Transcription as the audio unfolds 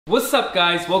What's up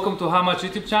guys, welcome to How Much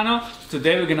YouTube channel.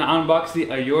 Today we're gonna unbox the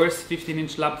Aorus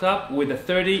 15-inch laptop with a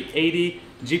 3080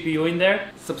 GPU in there.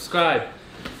 Subscribe.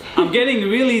 I'm getting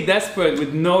really desperate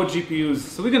with no GPUs,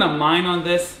 so we're gonna mine on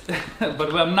this,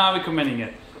 but I'm not recommending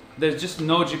it. There's just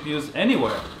no GPUs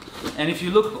anywhere. And if you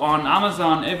look on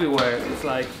Amazon everywhere, it's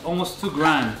like almost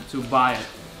 $2,000 to buy it.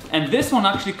 And this one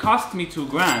actually cost me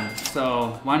 $2,000,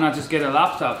 so why not just get a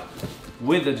laptop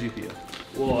with a GPU?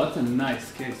 Whoa, that's a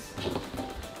nice case.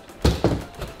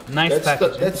 Nice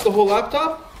package. That's the whole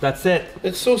laptop? That's it.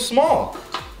 It's so small.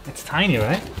 It's tiny,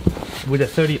 right? With a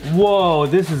 30. Whoa,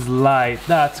 this is light.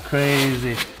 That's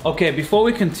crazy. Okay, before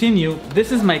we continue,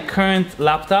 this is my current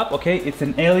laptop, okay? It's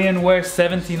an Alienware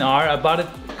 17R. I bought it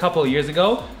a couple of years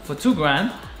ago for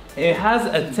 $2,000. It has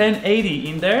a 1080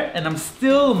 in there and I'm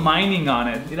still mining on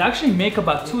it. It actually makes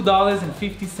about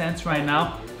 $2.50 right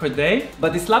now per day,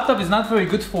 but this laptop is not very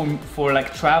good for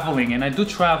like traveling, and I do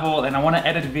travel and I want to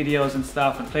edit videos and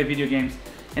stuff and play video games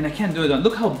and I can't do it.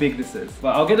 Look how big this is.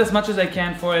 But I'll get as much as I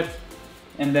can for it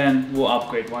and then we'll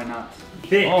upgrade, why not?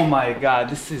 Big. Oh my god,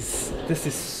 this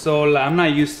is so light. I'm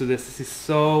not used to this. This is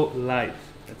so light.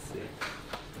 Let's see.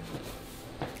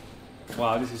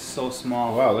 Wow, this is so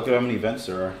small. Wow, look at how many vents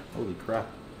there are. Holy crap.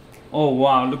 Oh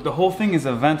wow, look, the whole thing is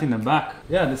a vent in the back.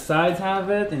 Yeah, the sides have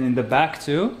it and in the back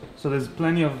too. So there's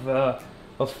plenty of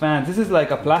fans. This is like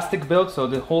a plastic build, so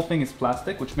the whole thing is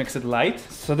plastic, which makes it light.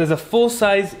 So there's a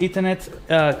full-size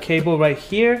Ethernet cable right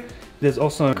here. There's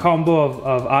also a combo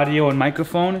of audio and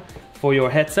microphone for your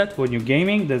headset when you're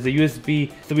gaming. There's a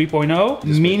USB 3.0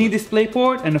 mini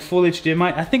DisplayPort and a full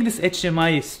HDMI. I think this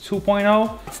HDMI is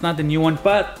 2.0. It's not the new one,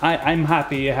 but I'm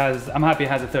happy it has a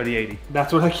 3080.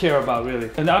 That's what I care about, really.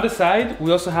 On the other side,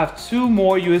 we also have two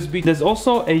more USB. There's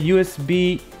also a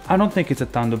USB. I don't think it's a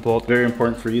Thunderbolt. Very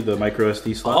important for you, the micro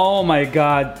SD slot. Oh my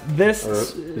god, this...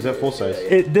 is that full size?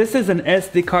 This is an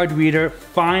SD card reader,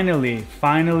 finally.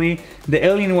 The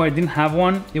Alienware didn't have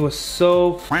one. It was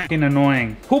so fucking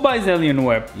annoying. Who buys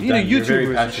Alienware? You're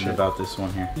very passionate about this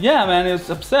one here. Yeah man, it was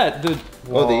upset, dude.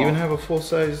 Oh, they even have a full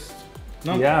size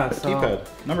keypad,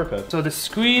 number pad. So the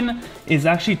screen is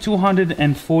actually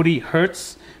 240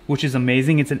 Hertz, which is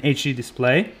amazing. It's an HD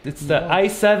display. It's the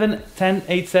i7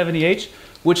 10870H,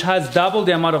 which has double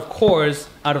the amount of cores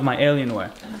out of my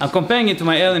Alienware. I'm comparing it to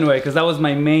my Alienware because that was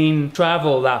my main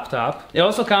travel laptop. It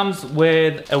also comes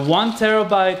with a 1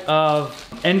 terabyte of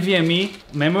NVMe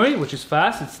memory, which is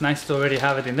fast. It's nice to already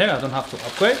have it in there. I don't have to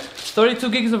upgrade. 32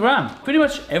 gigs of RAM. Pretty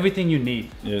much everything you need.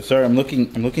 Yeah, sorry, I'm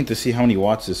looking to see how many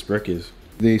watts this brick is.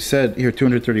 They said here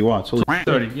 230 watts. Holy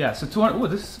 30, yeah, so 200, oh,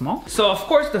 this is small. So of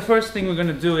course the first thing we're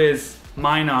gonna do is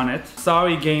mine on it.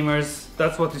 Sorry gamers,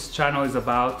 that's what this channel is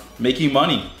about. Making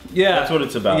money. Yeah. That's what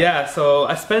it's about. Yeah, so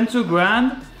I spent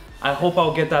 $2,000. I hope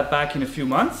I'll get that back in a few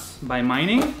months by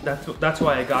mining. That's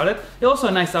why I got it. It's also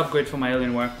a nice upgrade for my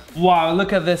Alienware. Wow,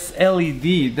 look at this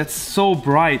LED. That's so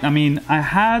bright. I mean, I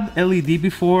had LED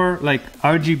before, like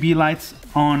RGB lights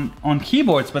on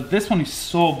keyboards, but this one is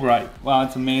so bright. Wow,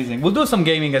 it's amazing. We'll do some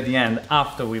gaming at the end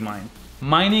after we mine.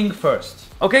 Mining first.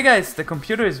 Okay guys, the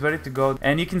computer is ready to go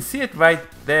and you can see it right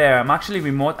there. I'm actually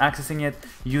remote accessing it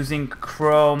using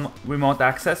Chrome remote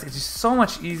access. It's just so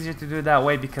much easier to do it that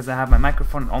way because I have my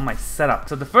microphone on my setup.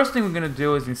 So the first thing we're gonna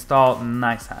do is install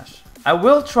NiceHash. I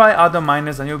will try other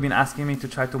miners. I know you've been asking me to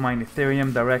try to mine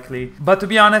Ethereum directly, but to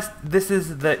be honest, this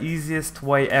is the easiest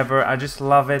way ever. I just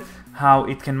love it, how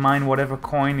it can mine whatever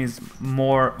coin is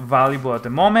more valuable at the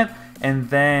moment,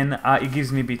 and then it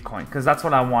gives me Bitcoin, because that's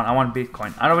what I want. I want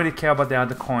Bitcoin. I don't really care about the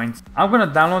other coins. I'm gonna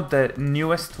download the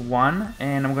newest one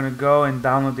and I'm gonna go and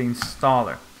download the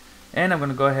installer, and I'm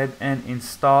gonna go ahead and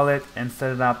install it and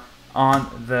set it up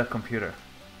on the computer.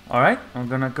 Alright, I'm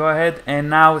gonna go ahead and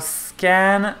now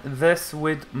scan this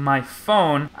with my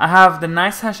phone. I have the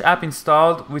NiceHash app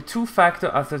installed with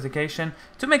two-factor authentication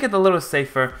to make it a little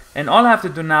safer, and all I have to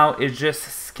do now is just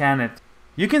scan it.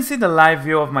 You can see the live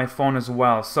view of my phone as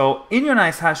well. So in your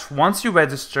NiceHash, once you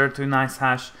register to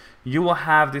NiceHash, you will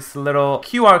have this little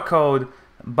QR code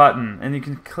button and you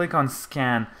can click on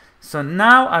scan. So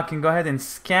now I can go ahead and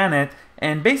scan it,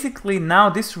 and basically now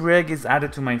this rig is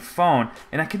added to my phone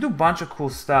and I can do a bunch of cool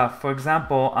stuff. For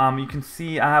example, you can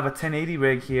see I have a 1080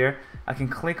 rig here. I can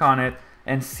click on it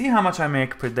and see how much I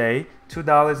make per day,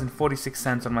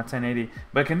 $2.46 on my 1080.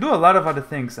 But I can do a lot of other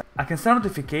things. I can set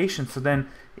notifications, so then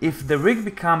if the rig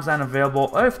becomes unavailable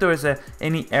or if there is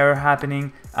any error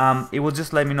happening, it will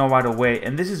just let me know right away.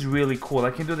 And this is really cool.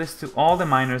 I can do this to all the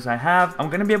miners I have.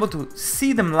 I'm gonna be able to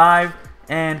see them live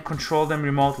and control them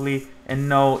remotely and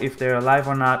know if they're alive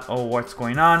or not or what's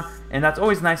going on. And that's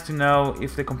always nice to know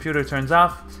if the computer turns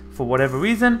off for whatever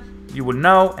reason. you will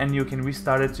know, and you can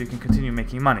restart it so you can continue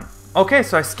making money. Okay,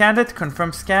 so I scanned it,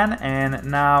 confirm scan, and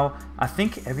now I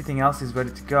think everything else is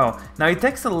ready to go. Now it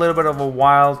takes a little bit of a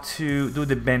while to do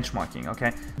the benchmarking,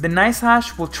 okay? The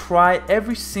NiceHash will try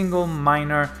every single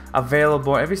miner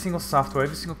available, every single software,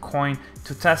 every single coin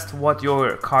to test what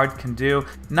your card can do.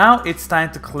 Now it's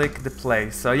time to click the play.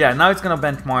 So yeah, now it's gonna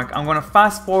benchmark. I'm gonna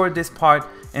fast forward this part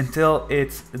until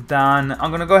it's done. I'm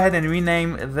gonna go ahead and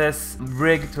rename this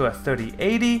rig to a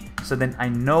 3080 so then I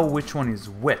know which one is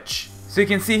which. So you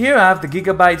can see here I have the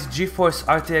Gigabyte GeForce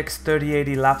RTX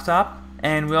 3080 laptop,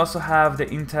 and we also have the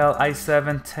Intel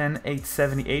i7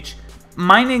 10870H.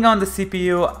 Mining on the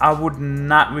CPU, I would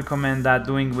not recommend that,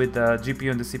 doing with the GPU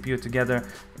and the CPU together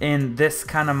in this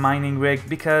kind of mining rig,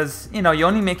 because you know, you're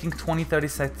only making 20-30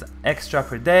 cents extra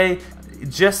per day.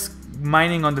 Just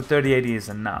mining on the 3080 is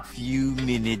enough. Few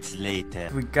minutes later,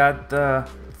 we got the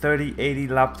 3080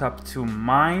 laptop to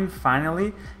mine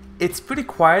finally. It's pretty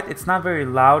quiet, it's not very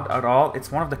loud at all.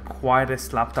 It's one of the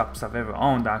quietest laptops I've ever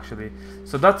owned, actually.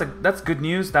 So that's good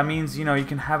news. That means, you know, you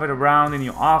can have it around in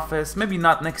your office, maybe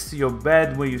not next to your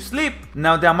bed where you sleep.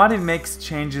 Now the amount it makes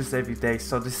changes every day,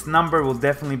 so this number will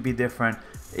definitely be different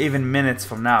even minutes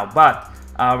from now. But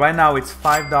right now it's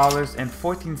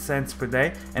 $5.14 per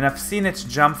day, and I've seen it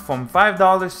jump from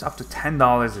 $5 up to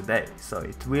 $10 a day. So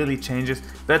it really changes,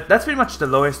 but that's pretty much the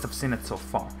lowest I've seen it so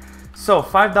far. So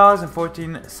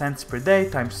 $5.14 per day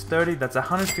times 30, that's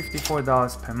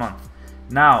 $154 per month.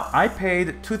 Now I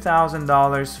paid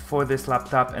 $2,000 for this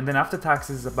laptop, and then after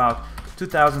taxes about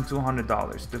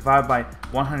 $2,200 divided by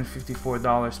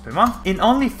 $154 per month. In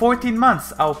only 14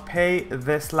 months I'll pay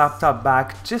this laptop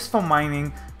back just for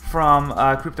mining from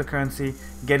cryptocurrency,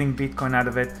 getting Bitcoin out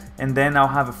of it, and then I'll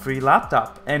have a free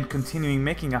laptop and continuing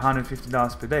making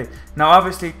 $150 per day. Now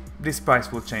obviously this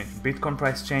price will change. Bitcoin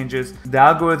price changes, the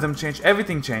algorithm change,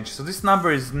 everything changes. So this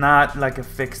number is not like a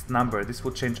fixed number. This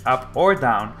will change up or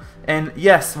down. And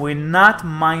yes, we're not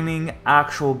mining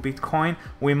actual Bitcoin.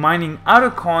 We're mining other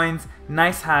coins.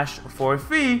 NiceHash for a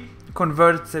fee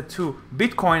converts it to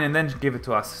Bitcoin and then give it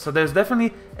to us. So there's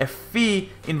definitely a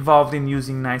fee involved in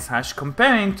using NiceHash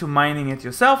comparing to mining it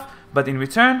yourself, but in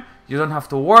return you don't have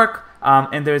to work,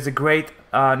 and there is a great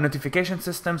notification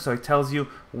system, so it tells you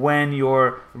when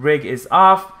your rig is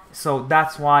off. So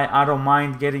that's why I don't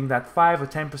mind getting that 5 or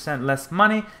 10% less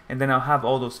money, and then I'll have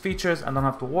all those features. I don't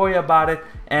have to worry about it,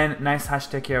 and NiceHash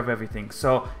take care of everything.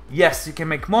 So yes, you can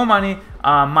make more money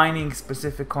mining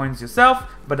specific coins yourself,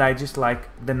 but I just like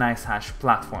the NiceHash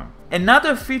platform.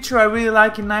 Another feature I really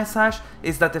like in NiceHash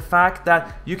is that the fact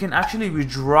that you can actually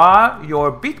withdraw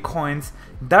your Bitcoins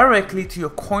directly to your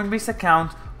Coinbase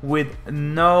account with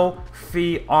no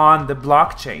fee on the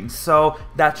blockchain. So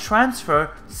that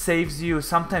transfer saves you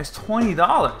sometimes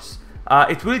 $20.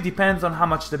 It really depends on how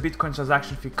much the Bitcoin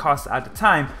transaction fee costs at the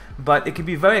time, but it can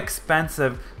be very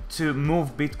expensive to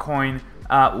move Bitcoin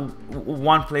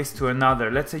one place to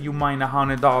another. Let's say you mine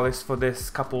 $100 for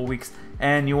this couple of weeks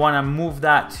and you want to move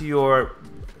that to your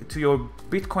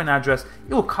Bitcoin address.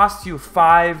 It will cost you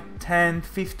 $5, $10,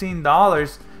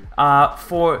 $15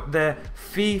 for the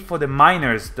fee for the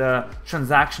miners, the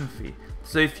transaction fee.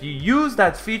 So if you use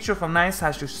that feature from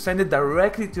NiceHash to send it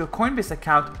directly to your Coinbase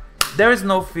account, there is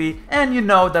no fee, and you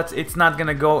know that it's not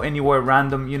gonna go anywhere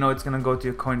random. You know it's gonna go to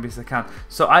your Coinbase account.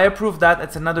 So I approve that.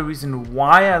 That's another reason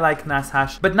why I like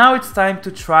NiceHash. But now it's time to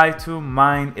try to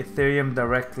mine Ethereum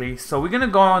directly. So we're gonna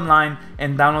go online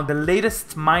and download the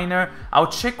latest miner. I'll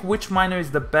check which miner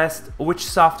is the best, which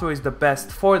software is the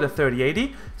best for the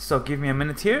 3080. So give me a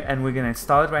minute here and we're gonna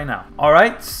install it right now.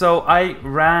 Alright, so I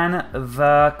ran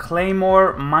the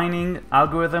Claymore mining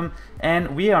algorithm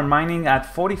and we are mining at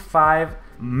 45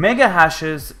 mega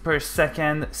hashes per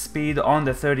second speed on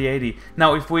the 3080.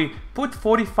 Now if we put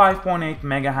 45.8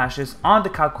 mega hashes on the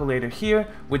calculator here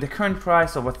with the current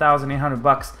price of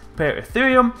 $1,800 per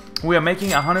Ethereum, we are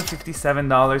making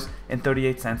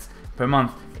 $157.38 per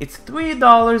month. It's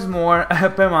 $3 more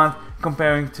per month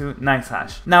comparing to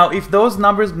NiceHash. Now if those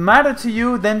numbers matter to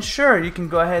you, then sure, you can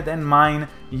go ahead and mine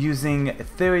using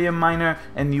Ethereum miner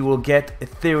and you will get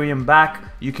Ethereum back.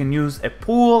 You can use a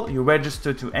pool, you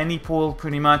register to any pool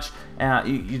pretty much.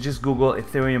 You just Google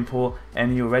Ethereum pool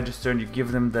and you register and you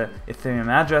give them the Ethereum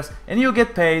address and you'll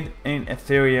get paid in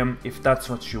Ethereum if that's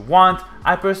what you want.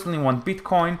 I personally want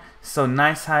Bitcoin, so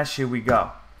NiceHash, here we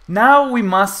go. Now we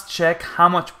must check how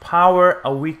much power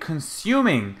are we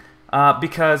consuming,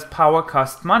 because power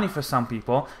costs money for some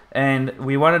people and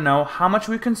we want to know how much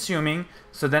we're consuming,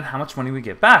 so then how much money we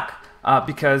get back,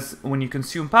 because when you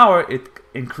consume power it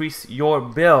increases your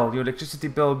bill, your electricity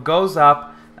bill goes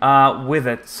up with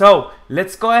it. So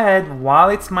let's go ahead, while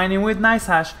it's mining with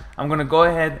NiceHash, I'm gonna go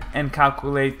ahead and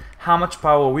calculate how much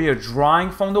power we are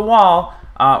drawing from the wall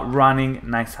running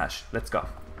NiceHash. Let's go.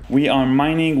 We are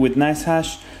mining with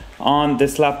NiceHash on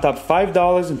this laptop,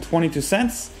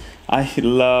 $5.22. I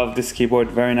love this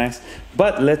keyboard, very nice.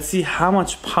 But let's see how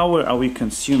much power are we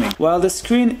consuming. Well, the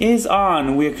screen is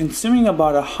on. We're consuming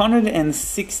about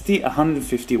 160,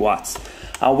 150 watts.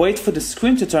 I'll wait for the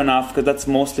screen to turn off because that's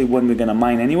mostly when we're gonna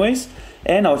mine anyways.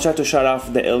 And I'll try to shut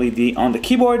off the LED on the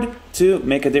keyboard to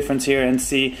make a difference here and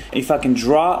see if I can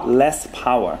draw less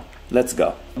power. Let's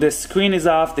go. The screen is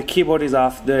off, the keyboard is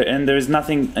off, and there is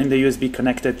nothing in the USB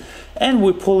connected. And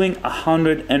we're pulling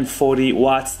 140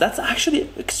 watts. That's actually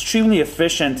extremely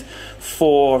efficient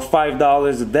for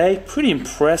 $5 a day. Pretty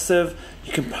impressive.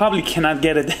 You probably cannot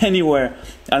get it anywhere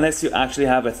unless you actually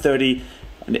have a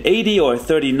 3080 or a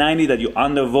 3090 that you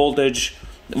under voltage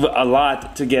a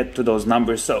lot to get to those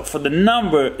numbers. So for the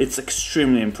number, it's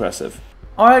extremely impressive.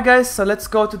 Alright guys, so let's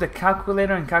go to the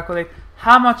calculator and calculate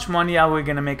how much money are we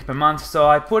gonna make per month. So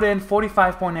I put in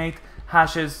 45.8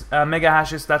 hashes, mega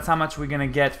hashes. That's how much we're gonna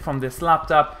get from this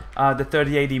laptop, the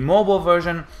 3080 mobile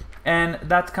version, and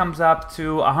that comes up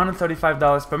to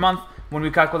 $135 per month when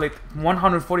we calculate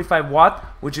 145 watt,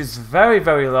 which is very,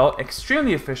 very low,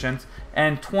 extremely efficient,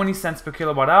 and 20 cents per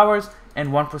kilowatt hours and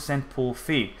 1% pool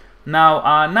fee. Now,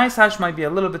 NiceHash might be a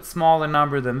little bit smaller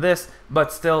number than this,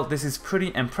 but still, this is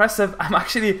pretty impressive. I'm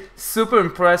actually super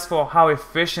impressed for how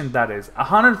efficient that is.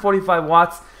 145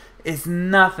 watts is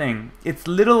nothing. It's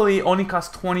literally only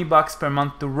costs 20 bucks per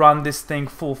month to run this thing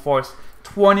full force,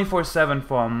 24/7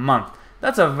 for a month.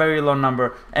 That's a very low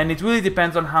number, and it really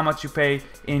depends on how much you pay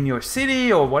in your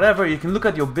city or whatever. You can look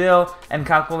at your bill and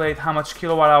calculate how much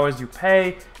kilowatt hours you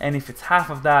pay, and if it's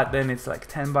half of that, then it's like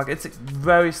 10 bucks. It's a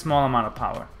very small amount of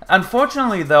power.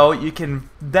 Unfortunately though, you can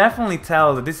definitely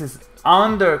tell that this is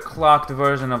underclocked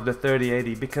version of the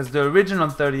 3080 because the original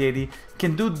 3080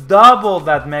 can do double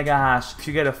that mega hash if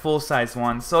you get a full-size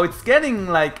one. So it's getting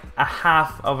like a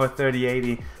half of a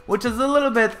 3080, which is a little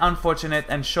bit unfortunate,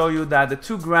 and show you that the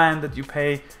 $2,000 that you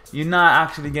pay, you're not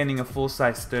actually getting a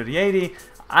full-size 3080.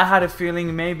 I had a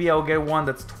feeling maybe I'll get one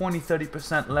that's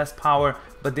 20-30% less power,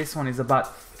 but this one is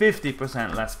about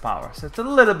 50% less power. So it's a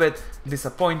little bit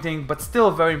disappointing, but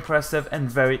still very impressive and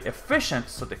very efficient.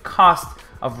 So the cost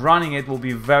of running it will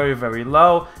be very, very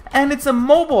low. And it's a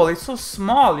mobile, it's so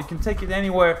small, you can take it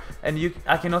anywhere, and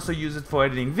I can also use it for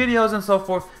editing videos and so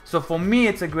forth. So for me,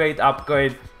 it's a great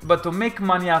upgrade, but to make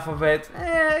money off of it,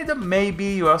 maybe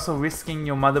you're also risking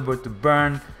your motherboard to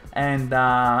burn. And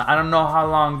I don't know how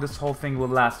long this whole thing will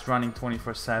last running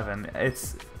 24/7.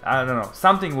 I don't know,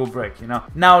 something will break, you know.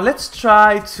 Now let's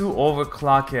try to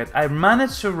overclock it. I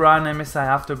managed to run MSI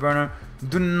Afterburner.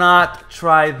 Do not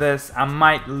try this. I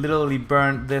might literally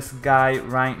burn this guy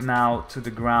right now to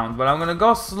the ground, but I'm gonna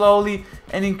go slowly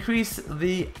and increase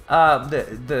the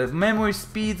memory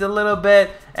speeds a little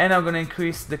bit, and I'm gonna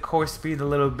increase the core speed a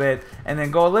little bit, and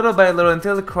then go a little by little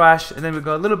until it crash, and then we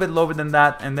go a little bit lower than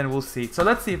that, and then we'll see. So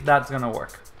let's see if that's gonna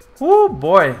work. Woo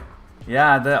boy.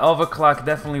 Yeah, the overclock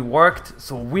definitely worked.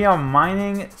 So we are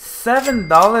mining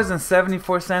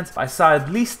 $7.74. I saw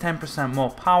at least 10% more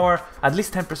power, at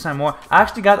least 10% more. I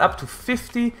actually got up to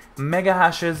 50 mega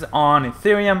hashes on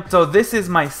Ethereum. So this is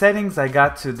my settings I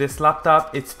got to this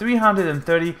laptop. It's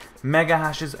 330 mega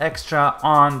hashes extra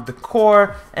on the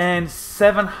core and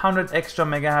 700 extra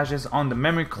mega hashes on the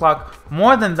memory clock.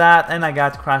 More than that, and I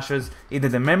got crashes. Either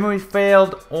the memory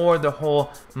failed or the whole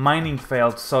mining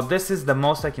failed. So this is the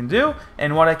most I can do,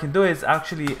 and what I can do is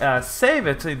actually save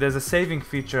it. There's a saving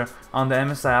feature on the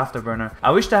MSI Afterburner. I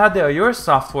wish I had the Aorus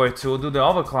software to do the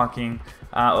overclocking.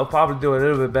 I'll probably do a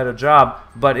little bit better job,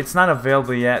 but it's not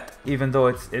available yet, even though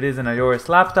it is an Aorus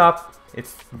laptop.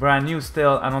 It's brand new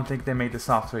still. I don't think they made the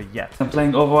software yet. I'm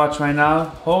playing Overwatch right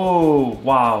now. Oh,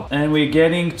 wow. And we're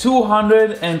getting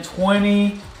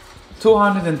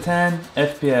 210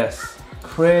 FPS.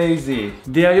 Crazy.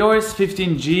 The Aorus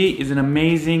 15G is an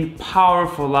amazing,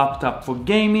 powerful laptop for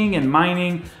gaming and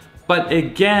mining. But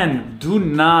again, do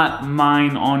not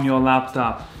mine on your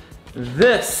laptop.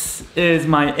 This is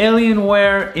my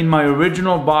Alienware in my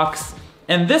original box.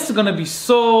 And this is gonna be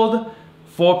sold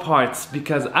 4 parts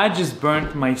because I just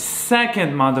burnt my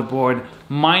second motherboard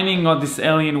mining on this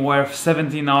Alienware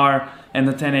 17R and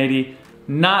the 1080.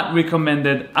 Not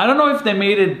recommended. I don't know if they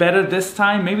made it better this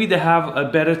time. Maybe they have a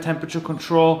better temperature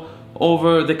control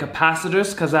over the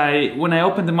capacitors, because when I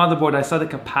opened the motherboard I saw the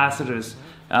capacitors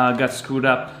got screwed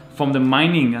up. from the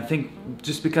mining. I think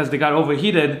just because they got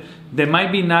overheated, they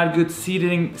might be not good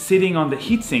sitting on the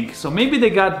heatsink. So maybe they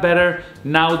got better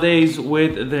nowadays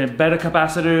with the better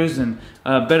capacitors and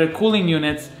better cooling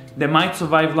units. They might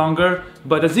survive longer,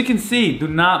 but as you can see, do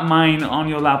not mine on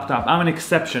your laptop. I'm an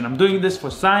exception. I'm doing this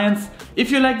for science. If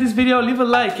you like this video, leave a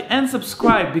like and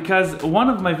subscribe, because one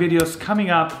of my videos coming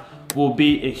up will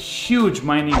be a huge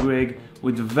mining rig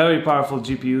with very powerful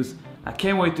GPUs. I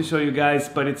can't wait to show you guys,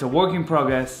 but it's a work in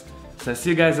progress. So I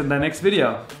see you guys in the next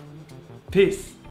video. Peace.